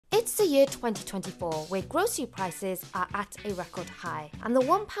It's the year 2024, where grocery prices are at a record high, and the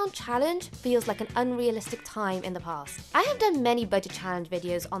 £1 challenge feels like an unrealistic time in the past. I have done many budget challenge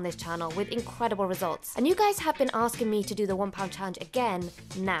videos on this channel with incredible results, and you guys have been asking me to do the £1 challenge again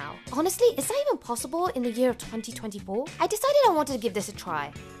now. Honestly, is that even possible in the year of 2024? I decided I wanted to give this a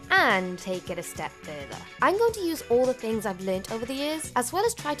try and take it a step further. I'm going to use all the things I've learned over the years, as well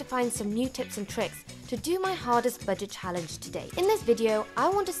as try to find some new tips and tricks to do my hardest budget challenge to date. In this video, I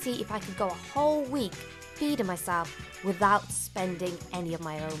want to see if I could go a whole week feeding myself without spending any of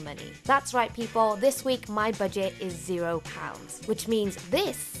my own money. That's right, people, this week my budget is £0, which means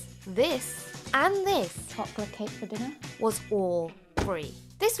this, and this chocolate cake for dinner was all free.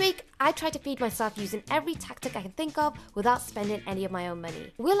 This week, I tried to feed myself using every tactic I can think of without spending any of my own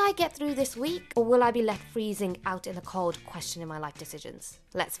money. Will I get through this week, or will I be left freezing out in the cold questioning my life decisions?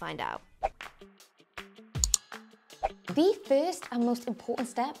 Let's find out. The first and most important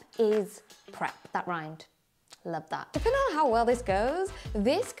step is prep. That rhymed. Love that. Depending on how well this goes,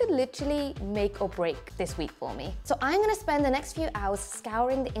 this could literally make or break this week for me. So I'm gonna spend the next few hours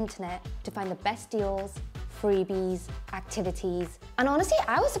scouring the internet to find the best deals, freebies, activities, and honestly,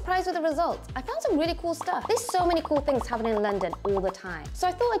 I was surprised with the results. I found some really cool stuff. There's so many cool things happening in London all the time, so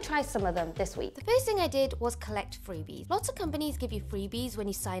I thought I'd try some of them this week. The first thing I did was collect freebies. Lots of companies give you freebies when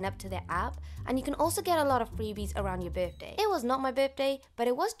you sign up to their app, and you can also get a lot of freebies around your birthday. It was not my birthday, but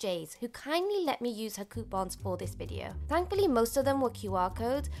it was Jay's, who kindly let me use her coupons for this video. Thankfully, most of them were QR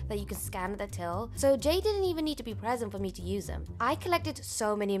codes that you can scan at the till, so Jay didn't even need to be present for me to use them. I collected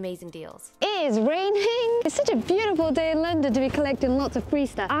so many amazing deals. It is raining. It's such a beautiful day in London to be collecting lots of free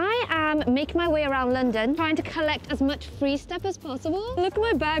stuff. I am making my way around London trying to collect as much free stuff as possible. Look at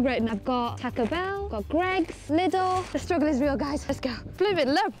my bag right now. I've got Taco Bell, got Greggs, Lidl. The struggle is real, guys. Let's go.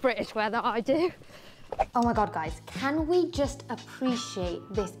 Flippin' love British weather, I do. Oh my God, guys, can we just appreciate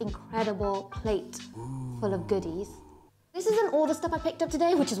this incredible plate full of goodies? This isn't all the stuff I picked up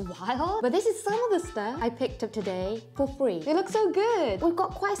today, which is wild, but this is some of the stuff I picked up today for free. They look so good. We've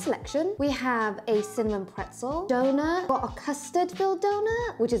got quite a selection. We have a cinnamon pretzel donut, got a custard-filled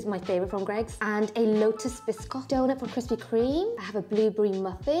donut, which is my favorite from Greggs, and a lotus biscoff donut from Krispy Kreme. I have a blueberry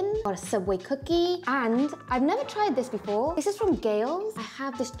muffin, got a Subway cookie, and I've never tried this before. This is from Gales. I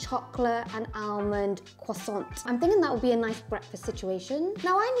have this chocolate and almond croissant. I'm thinking that would be a nice breakfast situation.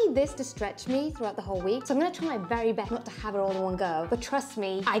 Now I need this to stretch me throughout the whole week, so I'm gonna try my very best not to have it all in one go, but trust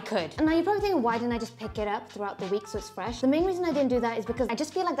me, I could. And now you're probably thinking, why didn't I just pick it up throughout the week so it's fresh? The main reason I didn't do that is because I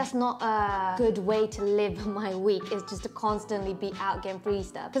just feel like that's not a good way to live my week, is just to constantly be out getting free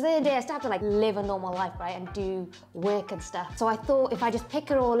stuff. Because at the end of the day, I still have to like live a normal life, right? And do work and stuff. So I thought if I just pick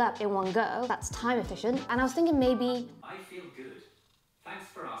it all up in one go, that's time efficient. And I was thinking maybe... I feel good. Thanks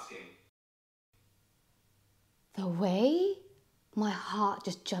for asking. The way my heart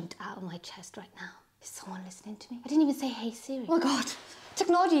just jumped out of my chest right now. Is someone listening to me? I didn't even say, hey Siri. Oh my God,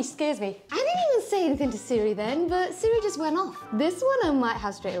 technology scares me. I didn't even say anything to Siri then, but Siri just went off. This one I might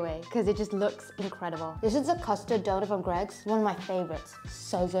have straight away because it just looks incredible. This is a custard donut from Greggs, one of my favorites.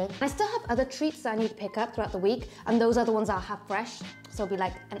 So good. I still have other treats that I need to pick up throughout the week, and those are the ones I'll have fresh, so it'll be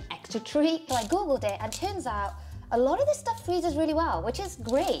like an extra treat. So I Googled it, and turns out a lot of this stuff freezes really well, which is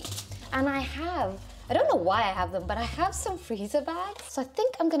great. And I don't know why I have them, but I have some freezer bags. So I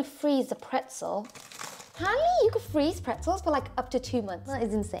think I'm gonna freeze the pretzel. Apparently you could freeze pretzels for like up to 2 months. That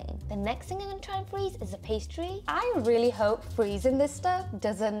is insane. The next thing I'm gonna try and freeze is a pastry. I really hope freezing this stuff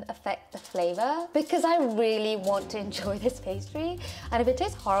doesn't affect the flavor, because I really want to enjoy this pastry. And if it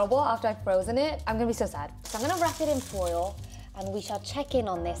tastes horrible after I've frozen it, I'm gonna be so sad. So I'm gonna wrap it in foil, and we shall check in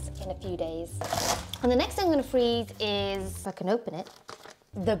on this in a few days. And the next thing I'm gonna freeze is, if I can open it,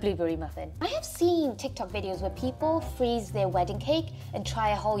 the blueberry muffin. I have seen TikTok videos where people freeze their wedding cake and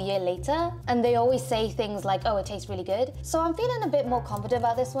try a whole year later, and they always say things like, oh, it tastes really good. So I'm feeling a bit more confident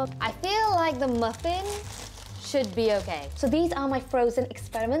about this one. I feel like the muffin should be okay. So these are my frozen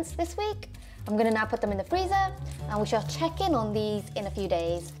experiments this week. I'm gonna now put them in the freezer, and we shall check in on these in a few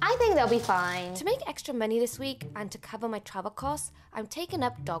days. I think they'll be fine. To make extra money this week and to cover my travel costs, I'm taking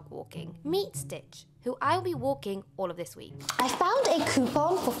up dog walking. Meet Stitch, who I'll be walking all of this week. I found a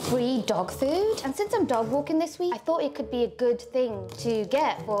coupon for free dog food, and since I'm dog walking this week, I thought it could be a good thing to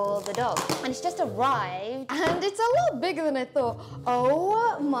get for the dog. And it's just arrived, and it's a lot bigger than I thought.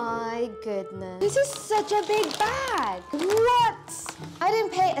 Oh my goodness. This is such a big bag. What? I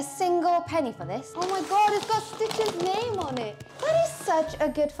didn't pay a single penny for this. Oh my God, it's got Stitch's name on it. That is such a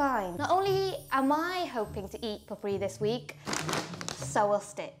good find. Not only am I hoping to eat for free this week, so will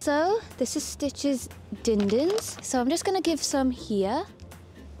Stitch. So this is Stitch's din-dins. So I'm just gonna give some here.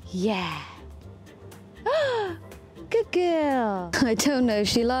 Yeah. good girl. I don't know if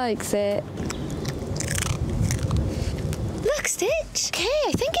she likes it. Look, Stitch. Okay,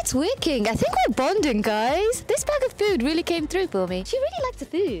 I think it's working. I think we're bonding, guys. This bag of food really came through for me. She really likes the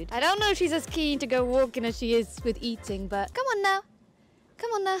food. I don't know if she's as keen to go walking as she is with eating, but come on now.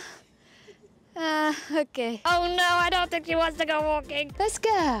 Come on now. Okay. Oh no, I don't think she wants to go walking. Let's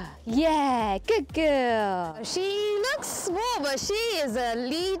go. Yeah, good girl. She looks small, but she is a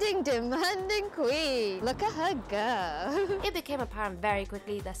leading, demanding queen. Look at her go. It became apparent very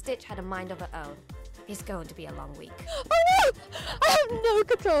quickly that Stitch had a mind of her own. It's going to be a long week. Oh no! I have no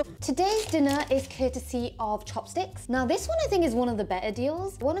control. Today's dinner is courtesy of Chopsticks. Now this one I think is one of the better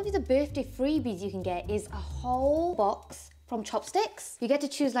deals. One of the birthday freebies you can get is a whole box from Chopsticks. You get to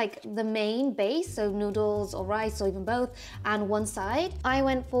choose like the main base, so noodles or rice or even both, and one side. I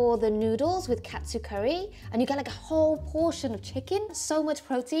went for the noodles with katsu curry, and you get like a whole portion of chicken. So much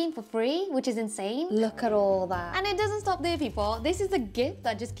protein for free, which is insane. Look at all that. And it doesn't stop there, people. This is the gift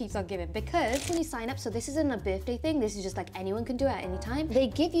that just keeps on giving, because when you sign up, so this isn't a birthday thing, this is just like anyone can do it at any time. They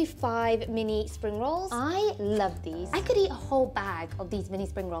give you 5 mini spring rolls. I love these. I could eat a whole bag of these mini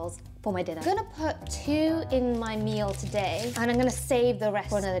spring rolls for my dinner. I'm gonna put 2 in my meal today, and I'm gonna save the rest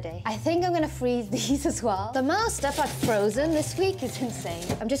for another day. I think I'm gonna freeze these as well. The amount of stuff I've frozen this week is insane.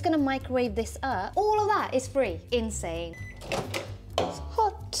 I'm just gonna microwave this up. All of that is free. Insane. It's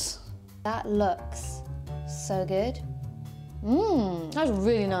hot. That looks so good. That's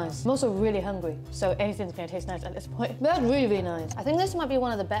really nice. I'm also really hungry, so anything's gonna taste nice at this point. But that's really, really nice. I think this might be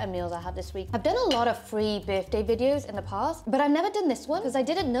one of the better meals I had this week. I've done a lot of free birthday videos in the past, but I've never done this one because I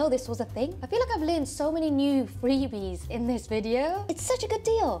didn't know this was a thing. I feel like I've learned so many new freebies in this video. It's such a good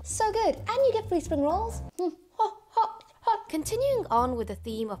deal. So good. And you get free spring rolls. Continuing on with the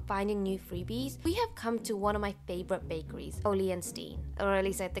theme of finding new freebies, we have come to one of my favorite bakeries, Oli and Steen. Or at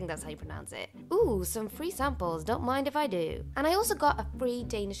least I think that's how you pronounce it. Ooh, some free samples, don't mind if I do. And I also got a free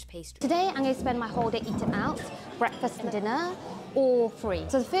Danish pastry. Today I'm going to spend my whole day eating out, breakfast and dinner, all free.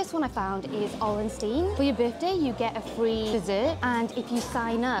 So the first one I found is Steen. For your birthday, you get a free dessert, and if you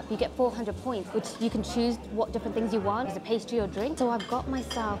sign up, you get 400 points, which you can choose what different things you want, as a pastry or drink. So I've got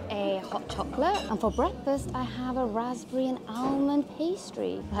myself a hot chocolate, and for breakfast, I have a raspberry and almond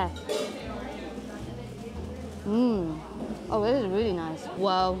pastry. Okay. Oh, this is really nice.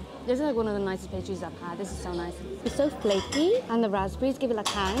 Wow. This is like one of the nicest pastries I've had. This is so nice. It's so flaky, and the raspberries give it like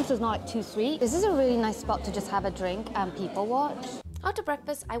tang, so it's not like too sweet. This is a really nice spot to just have a drink and people watch. After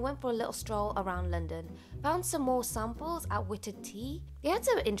breakfast, I went for a little stroll around London, found some more samples at Witted Tea. They had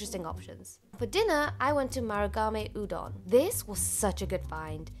some interesting options. For dinner, I went to Marugame Udon. This was such a good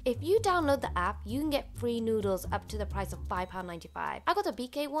find. If you download the app, you can get free noodles up to the price of £5.95. I got the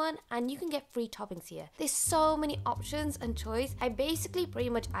BK one, and you can get free toppings here. There's so many options and choice. I basically pretty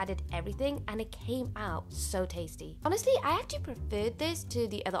much added everything, and it came out so tasty. Honestly, I actually preferred this to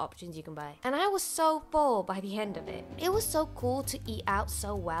the other options you can buy, and I was so full by the end of it. It was so cool to eat out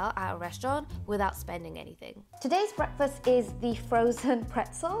so well at a restaurant without spending anything. Today's breakfast is the frozen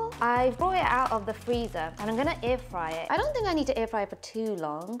pretzel. I brought it out of the freezer, and I'm gonna air fry it. I don't think I need to air fry it for too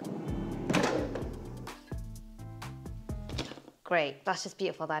long. Great, that's just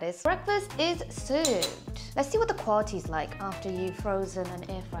beautiful, that is. Breakfast is served. Let's see what the quality's like after you've frozen and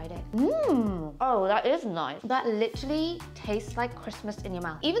air fried it. Oh, that is nice. That literally tastes like Christmas in your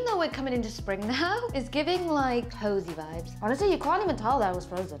mouth. Even though we're coming into spring now, it's giving like cozy vibes. Honestly, you can't even tell that it was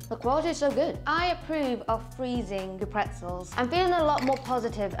frozen. The quality is so good. I approve of freezing your pretzels. I'm feeling a lot more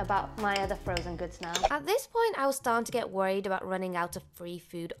positive about my other frozen goods now. At this point, I was starting to get worried about running out of free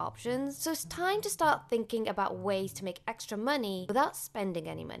food options, so it's time to start thinking about ways to make extra money without spending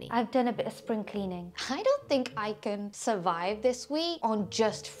any money. I've done a bit of spring cleaning. I don't think I can survive this week on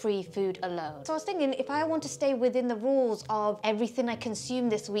just free food alone. So I was thinking, if I want to stay within the rules of everything I consume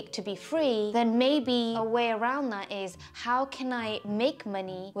this week to be free, then maybe a way around that is, how can I make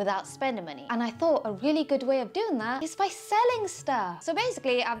money without spending money? And I thought a really good way of doing that is by selling stuff. So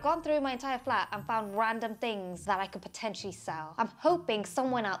basically, I've gone through my entire flat and found random things that I could potentially sell. I'm hoping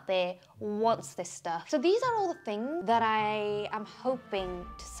someone out there wants this stuff. So these are all the things that I am hoping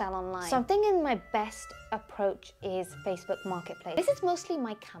to sell online. So I'm thinking my best approach is Facebook Marketplace. This is mostly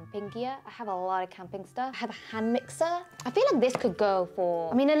my camping gear. I have a lot of camping stuff. I have a hand mixer. I feel like this could go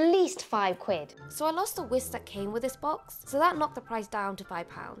for, I mean, at least £5. So I lost the whisk that came with this box, so that knocked the price down to £5.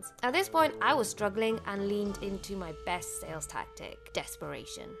 At this point, I was struggling and leaned into my best sales tactic,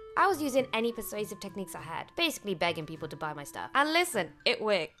 desperation. I was using any persuasive techniques I had, basically begging people to buy my stuff. And listen, it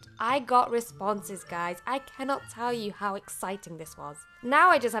worked. I got responses, guys. I cannot tell you how exciting this was. Now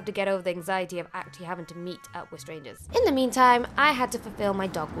I just have to get over the anxiety of actually having to meet up with strangers. In the meantime, I had to fulfill my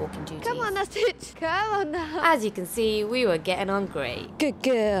dog walking duties. Come on now, Stitch. Come on now. As you can see, we were getting on great. Good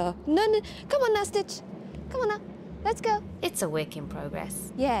girl. No. Come on now, Stitch. Come on now. Let's go. It's a work in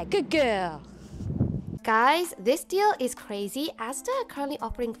progress. Yeah, good girl. Guys, this deal is crazy. Asda are currently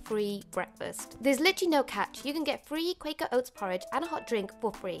offering free breakfast. There's literally no catch. You can get free Quaker Oats porridge and a hot drink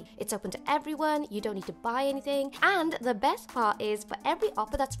for free. It's open to everyone. You don't need to buy anything. And the best part is, for every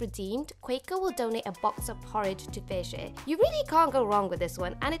offer that's redeemed, Quaker will donate a box of porridge to Fairshare. You really can't go wrong with this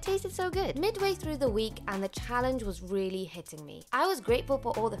one, and it tasted so good. Midway through the week, and the challenge was really hitting me. I was grateful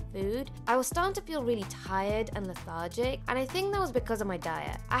for all the food. I was starting to feel really tired and lethargic, and I think that was because of my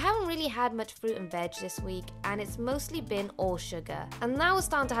diet. I haven't really had much fruit and veg this week, and it's mostly been all sugar, and that was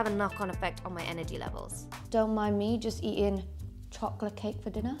starting to have a knock-on effect on my energy levels. Don't mind me just eating chocolate cake for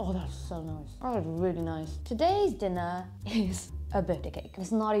dinner. Oh, that's so nice. Oh, that's really nice. Today's dinner is a birthday cake.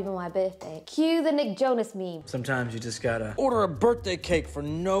 It's not even my birthday. Cue the Nick Jonas meme. Sometimes you just gotta order a birthday cake for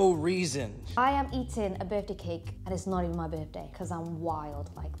no reason. I am eating a birthday cake and it's not even my birthday because I'm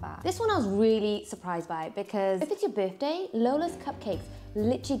wild like that. This one I was really surprised by because if it's your birthday, Lola's Cupcakes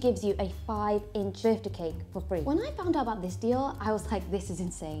literally gives you a 5-inch birthday cake for free. When I found out about this deal, I was like, this is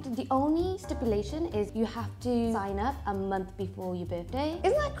insane. The only stipulation is you have to sign up a month before your birthday.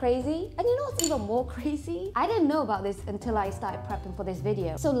 Isn't that crazy? And you know what's even more crazy? I didn't know about this until I started prepping for this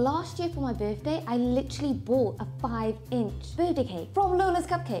video. So last year for my birthday, I literally bought a 5-inch birthday cake from Lola's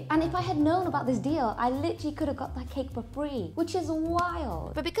Cupcake. And if I had known about this deal, I literally could have got that cake for free, which is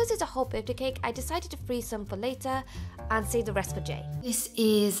wild. But because it's a whole birthday cake, I decided to freeze some for later and save the rest for Jay. This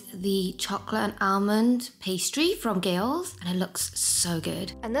is the chocolate and almond pastry from Gales, and it looks so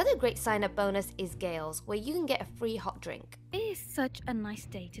good. Another great sign-up bonus is Gales, where you can get a free hot drink. It is such a nice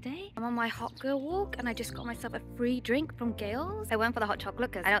day today. I'm on my hot girl walk and I just got myself a free drink from Gales. I went for the hot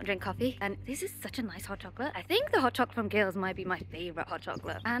chocolate because I don't drink coffee, and this is such a nice hot chocolate. I think the hot chocolate from Gales might be my favorite hot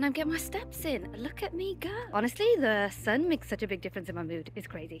chocolate. And I'm getting my steps in. Look at me go. Honestly, the sun makes such a big difference in my mood. It's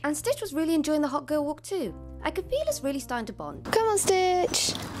crazy. And Stitch was really enjoying the hot girl walk too. I could feel us really starting to bond. Come on,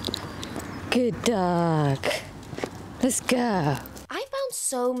 Stitch. Good dog. Let's go. I found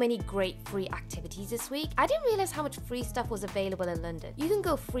so many great free activities this week. I didn't realize how much free stuff was available in London. You can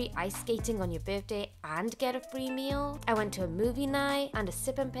go free ice skating on your birthday and get a free meal. I went to a movie night and a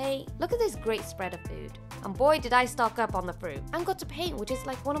sip and pay. Look at this great spread of food. And boy, did I stock up on the fruit. And got to paint, which is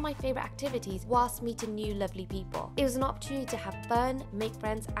like one of my favorite activities whilst meeting new lovely people. It was an opportunity to have fun, make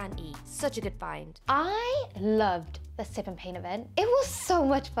friends and eat. Such a good find. I loved the sip and paint event. It was so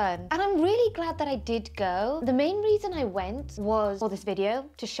much fun and I'm really glad that I did go. The main reason I went was for this video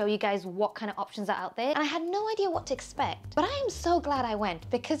to show you guys what kind of options are out there, and I had no idea what to expect, but I am so glad I went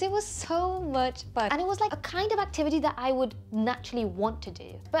because it was so much fun and it was like a kind of activity that I would naturally want to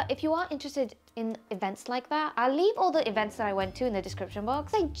do. But if you are interested in events like that, I'll leave all the events that I went to in the description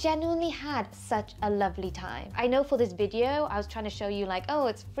box. I genuinely had such a lovely time. I know for this video I was trying to show you like, oh,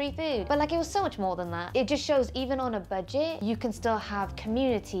 it's free food, but like it was so much more than that. It just shows even on a budget you can still have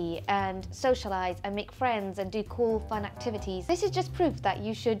community and socialize and make friends and do cool fun activities. This is just proof that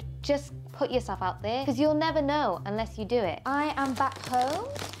you should just put yourself out there because you'll never know unless you do it. I am back home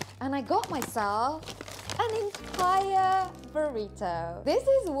and I got myself an entire burrito. This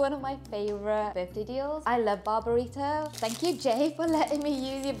is one of my favorite birthday deals. I love bar burrito. Thank you, Jay, for letting me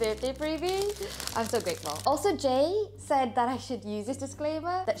use your birthday freebie. I'm so grateful. Also, Jay said that I should use this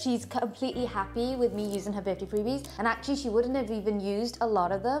disclaimer, that she's completely happy with me using her birthday freebies, and actually she wouldn't have even used a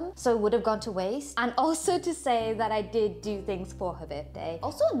lot of them, so it would have gone to waste. And also to say that I did do things for her birthday.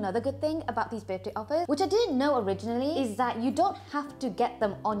 Also, another good thing about these birthday offers, which I didn't know originally, is that you don't have to get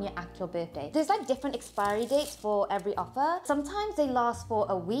them on your actual birthday. There's like different expiry dates for every offer. Sometimes they last for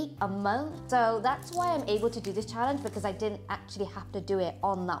a week, a month. So that's why I'm able to do this challenge, because I didn't actually have to do it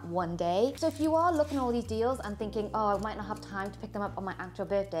on that one day. So if you are looking at all these deals and thinking, oh, I might not have time to pick them up on my actual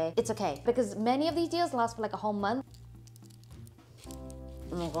birthday, it's okay, because many of these deals last for like a whole month.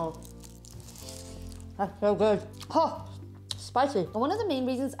 Oh my god. That's so good. Oh, spicy. But one of the main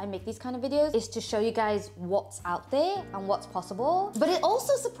reasons I make these kind of videos is to show you guys what's out there and what's possible. But it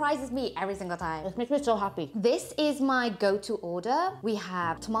also surprises me every single time. It makes me so happy. This is my go-to order. We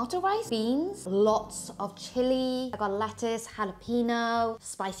have tomato rice, beans, lots of chili. I got lettuce, jalapeno,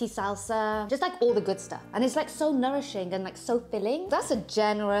 spicy salsa, just like all the good stuff. And it's like so nourishing and like so filling. That's a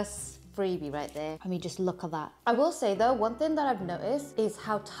generous freebie right there. I mean, just look at that. I will say though, one thing that I've noticed is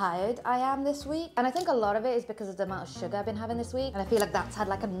how tired I am this week. And I think a lot of it is because of the amount of sugar I've been having this week. And I feel like that's had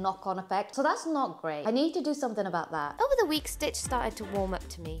like a knock-on effect. So that's not great. I need to do something about that. Over the week, Stitch started to warm up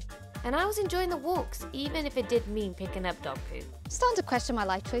to me. and I was enjoying the walks, even if it did mean picking up dog poo. Starting to question my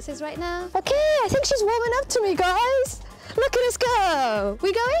life choices right now. Okay, I think she's warming up to me, guys. Look at us go.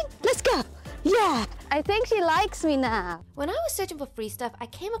 We going? Let's go. Yeah, I think she likes me now. When I was searching for free stuff, I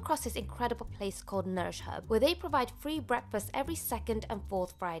came across this incredible place called Nourish Hub, where they provide free breakfast every 2nd and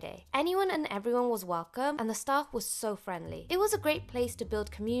 4th Friday. Anyone and everyone was welcome, and the staff was so friendly. It was a great place to build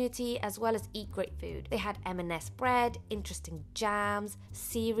community as well as eat great food. They had M&S bread, interesting jams,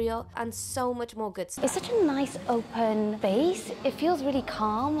 cereal, and so much more good stuff. It's such a nice open space. It feels really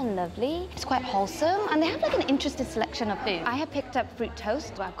calm and lovely. It's quite wholesome, and they have like an interesting selection of food. I have picked up fruit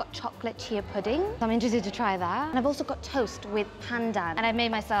toast. I've got chocolate chia pudding. So I'm interested to try that. And I've also got toast with pandan. And I've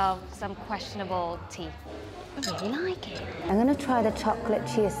made myself some questionable tea. I really like it. I'm gonna try the chocolate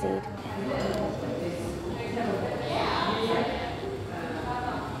chia seed.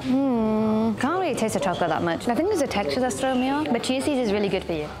 Can't really taste the chocolate that much. I think there's a texture that's throwing me off. But chia seed is really good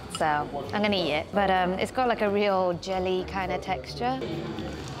for you, so I'm gonna eat it. But it's got like a real jelly kind of texture.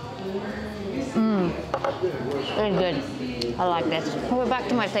 Very good. I like this. We're back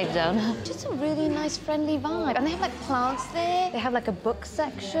to my safe zone. Just a really nice, friendly vibe. And they have like plants there. They have like a book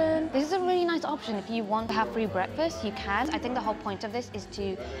section. This is a really nice option. If you want to have free breakfast, you can. I think the whole point of this is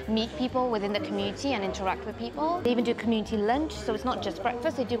to meet people within the community and interact with people. They even do community lunch, so it's not just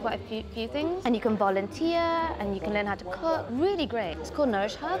breakfast. They do quite a few things. And you can volunteer and you can learn how to cook. Really great. It's called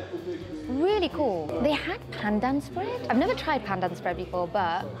Nourish Hub. Really cool. They had pandan spread. I've never tried pandan spread before,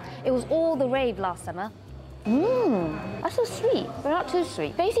 but it was all the rave last summer. That's so sweet, but not too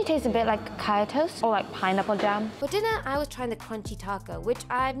sweet. Basically tastes a bit like kaya toast or like pineapple jam. For dinner, I was trying the crunchy taco, which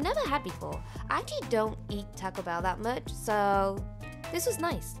I've never had before. I actually don't eat Taco Bell that much, so this was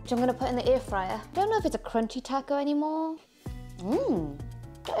nice. Which I'm gonna put in the air fryer. Don't know if it's a crunchy taco anymore.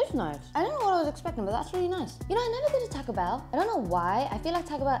 That is nice. I don't know what I was expecting, but that's really nice. You know, I never go to Taco Bell. I don't know why. I feel like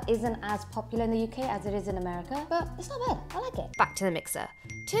Taco Bell isn't as popular in the UK as it is in America, but it's not bad. I like it. Back to the mixer.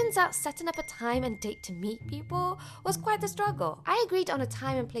 Turns out setting up a time and date to meet people was quite the struggle. I agreed on a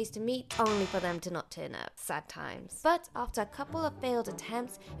time and place to meet, only for them to not turn up. Sad times. But after a couple of failed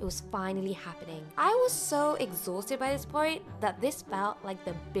attempts, it was finally happening. I was so exhausted by this point that this felt like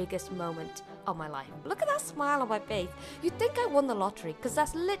the biggest moment of my life. Look at that smile on my face. You'd think I won the lottery, because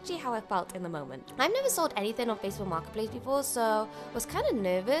that's literally how I felt in the moment. I've never sold anything on Facebook Marketplace before, so was kind of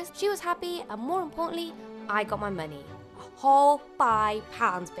nervous. She was happy, and more importantly, I got my money. Whole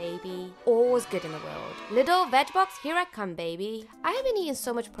 £5, baby. All was good in the world. Little veg box, here I come, baby. I have been eating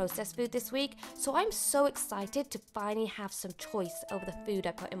so much processed food this week, so I'm so excited to finally have some choice over the food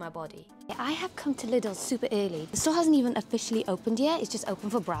I put in my body. I have come to Lidl super early. The store hasn't even officially opened yet. It's just open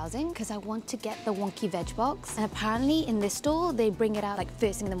for browsing because I want to get the wonky veg box. And apparently in this store, they bring it out like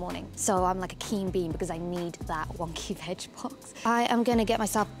first thing in the morning. So I'm like a keen bean because I need that wonky veg box. I am gonna get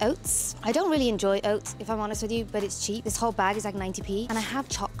myself oats. I don't really enjoy oats, if I'm honest with you, but it's cheap. This whole bag is like 90p. And I have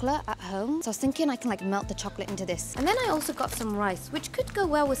chocolate at home. So I was thinking I can like melt the chocolate into this. And then I also got some rice, which could go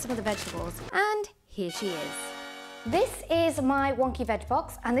well with some of the vegetables. And here she is. This is my wonky veg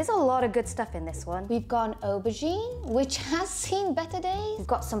box, and there's a lot of good stuff in this one. We've got an aubergine, which has seen better days. We've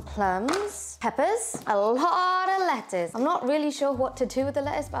got some plums, peppers, a lot of lettuce. I'm not really sure what to do with the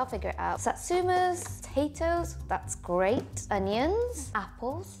lettuce, but I'll figure it out. Satsumas, potatoes, that's great. Onions,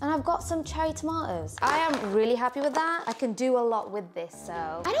 apples, and I've got some cherry tomatoes. I am really happy with that. I can do a lot with this, so.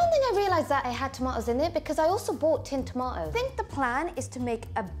 I don't think I realized that I had tomatoes in it because I also bought tin tomatoes. I think the plan is to make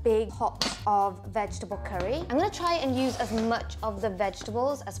a big pot of vegetable curry. I'm gonna try and use as much of the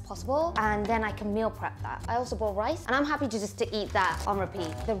vegetables as possible, and then I can meal prep that. I also bought rice, and I'm happy to just to eat that on repeat.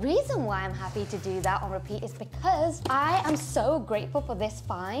 The reason why I'm happy to do that on repeat is because I am so grateful for this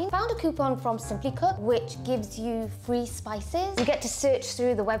find. Found a coupon from Simply Cook, which gives you free spices. You get to search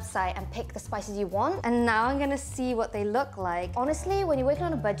through the website and pick the spices you want, and now I'm gonna see what they look like. Honestly, when you're working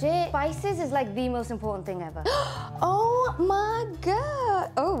on a budget, spices is like the most important thing ever. Oh my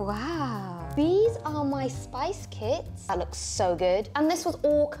God, oh wow. These are my spice kits. That looks so good. And this was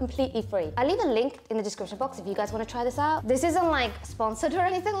all completely free. I'll leave a link in the description box if you guys want to try this out. This isn't like sponsored or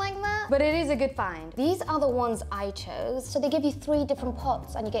anything like that, but it is a good find. These are the ones I chose. So they give you 3 different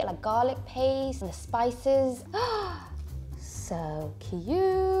pots and you get like garlic paste and the spices. So cute.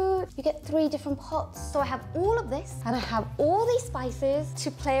 You get 3 different pots. So I have all of this and I have all these spices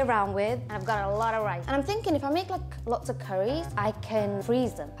to play around with, and I've got a lot of rice. And I'm thinking if I make like lots of curries, I can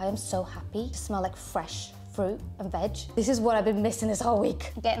freeze them. I am so happy to smell like fresh fruit and veg. This is what I've been missing this whole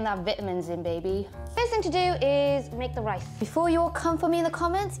week. Getting that vitamins in, baby. First thing to do is make the rice. Before you all come for me in the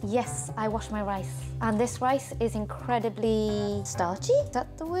comments, yes, I wash my rice. And this rice is incredibly starchy. Is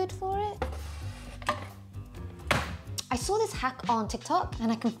that the word for it? I saw this hack on TikTok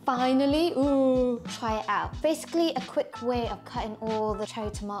and I can finally, try it out. Basically a quick way of cutting all the cherry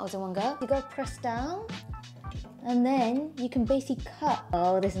tomatoes in one go. You go press down and then you can basically cut.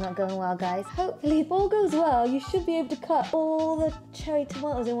 Oh, this is not going well, guys. Hopefully, if all goes well, you should be able to cut all the cherry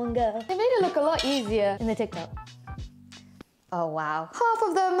tomatoes in one go. They made it look a lot easier in the TikTok. Oh, wow. Half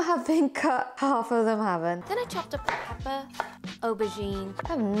of them have been cut, half of them haven't. Then I chopped up pepper, aubergine, I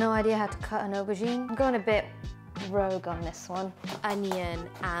have no idea how to cut an aubergine. I'm going a bit rogue on this one. onion,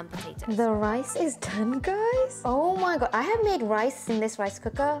 and potatoes. The rice is done, guys. Oh my god, I have made rice in this rice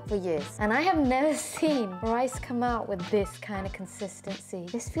cooker for years, and I have never seen rice come out with this kind of consistency.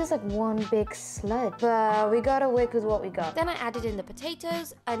 This feels like one big sludge, but we gotta work with what we got. Then I added in the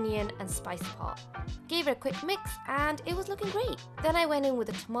potatoes, onion, and spice pot. Gave it a quick mix, and it was looking great. Then I went in with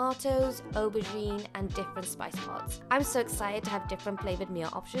the tomatoes, aubergine, and different spice pots. I'm so excited to have different flavored meal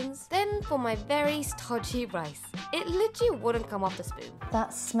options. Then for my very stodgy rice. It literally wouldn't come off the spoon.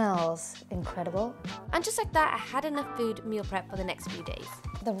 That smells incredible. And just like that, I had enough food meal prep for the next few days.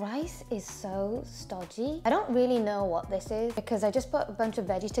 The rice is so stodgy. I don't really know what this is because I just put a bunch of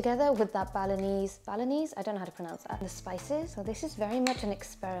veggies together with that Balinese, I don't know how to pronounce that, the spices. So this is very much an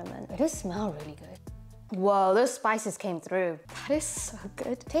experiment. It does smell really good. Whoa, those spices came through. That is so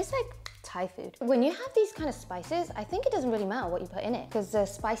good. Tastes like Thai food. When you have these kind of spices, I think it doesn't really matter what you put in it because the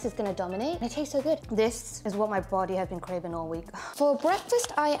spice is gonna dominate and it tastes so good. This is what my body has been craving all week. For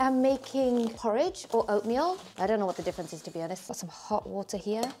breakfast, I am making porridge or oatmeal. I don't know what the difference is, to be honest. Got some hot water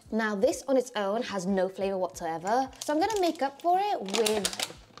here. Now this on its own has no flavor whatsoever. So I'm gonna make up for it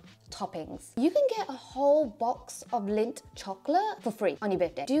with toppings. You can get a whole box of Lindt chocolate for free on your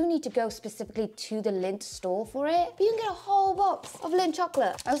birthday. You do need to go specifically to the Lindt store for it, but you can get a whole box of Lindt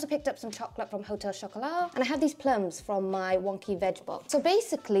chocolate. I also picked up some chocolate from Hotel Chocolat, and I have these plums from my wonky veg box. So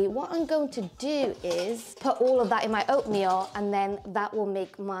basically, what I'm going to do is put all of that in my oatmeal, and then that will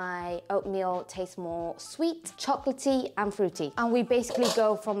make my oatmeal taste more sweet, chocolatey, and fruity. And we basically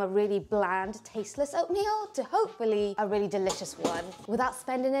go from a really bland, tasteless oatmeal to hopefully a really delicious one without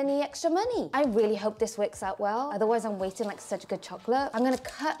spending any extra money. I really hope this works out well, otherwise I'm wasting like such good chocolate. I'm gonna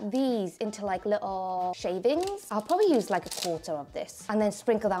cut these into like little shavings. I'll probably use like a quarter of this and then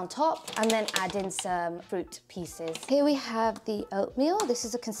sprinkle that on top and then add in some fruit pieces. Here we have the oatmeal. This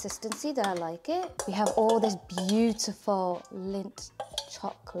is a consistency that I like it. We have all this beautiful Lindt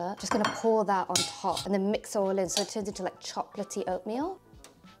chocolate. Just gonna pour that on top and then mix it all in so it turns into like chocolatey oatmeal.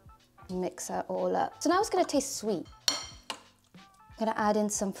 Mix it all up. So now it's gonna taste sweet. I'm gonna add in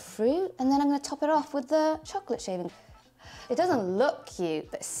some fruit and then I'm gonna top it off with the chocolate shaving. It doesn't look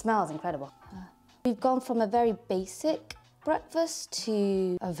cute, but it smells incredible. We've gone from a very basic breakfast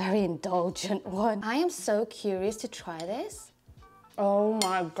to a very indulgent one. I am so curious to try this. Oh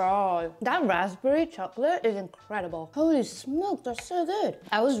my god. That raspberry chocolate is incredible. Holy smokes, that's so good.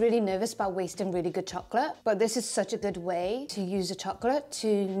 I was really nervous about wasting really good chocolate, but this is such a good way to use the chocolate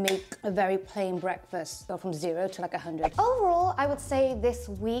to make a very plain breakfast. Go from 0 to like 100. Overall, I would say this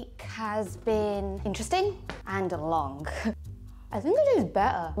week has been interesting and long. I think it is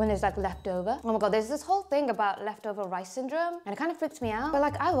better when it's like leftover. Oh my god, there's this whole thing about leftover rice syndrome and it kind of freaks me out. But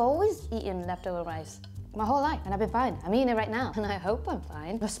like I've always eaten leftover rice my whole life and I've been fine. I'm eating it right now and I hope I'm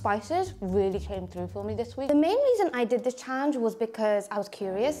fine. The spices really came through for me this week. The main reason I did this challenge was because I was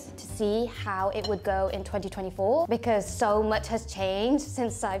curious to see how it would go in 2024 because so much has changed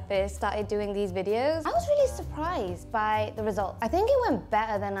since I first started doing these videos. I was really surprised by the results. I think it went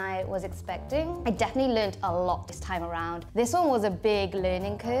better than I was expecting. I definitely learned a lot this time around. This one was a big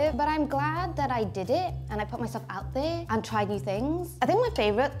learning curve, but I'm glad that I did it and I put myself out there and tried new things. I think my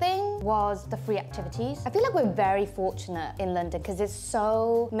favorite thing was the free activities. I feel like we're very fortunate in London because there's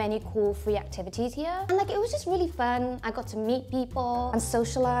so many cool free activities here. And like, it was just really fun. I got to meet people and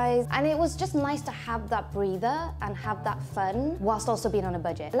socialize. And it was just nice to have that breather and have that fun whilst also being on a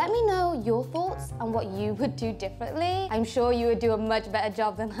budget. Let me know your thoughts on what you would do differently. I'm sure you would do a much better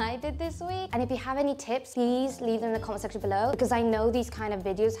job than I did this week. And if you have any tips, please leave them in the comment section below because I know these kind of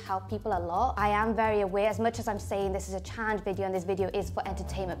videos help people a lot. I am very aware, as much as I'm saying this is a challenge video and this video is for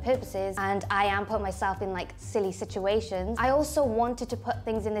entertainment purposes, and I am putting myself in like silly situations, I also wanted to put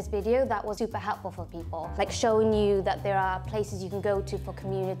things in this video that was super helpful for people, like showing you that there are places you can go to for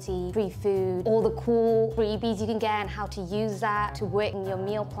community, free food, all the cool freebies you can get and how to use that to work in your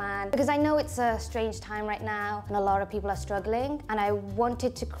meal plan. Because I know it's a strange time right now and a lot of people are struggling, and I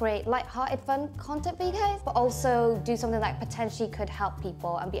wanted to create light-hearted fun content for you guys, but also do something that potentially could help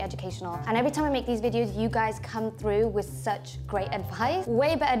people and be educational. And every time I make these videos, you guys come through with such great advice,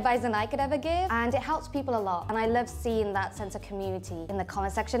 way better advice than I could ever give, and it helps helps people a lot, and I love seeing that sense of community in the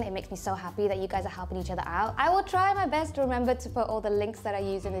comment section. It makes me so happy that you guys are helping each other out. I will try my best to remember to put all the links that I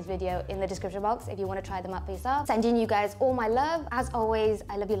use in this video in the description box if you want to try them out for yourself. Sending you guys all my love. As always,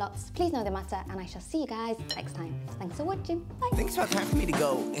 I love you lots. Please know the matter, and I shall see you guys next time. Thanks for watching. Bye. I think it's about time for me to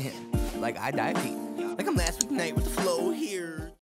go. Like I dive deep. Like I'm last week night with the flow here.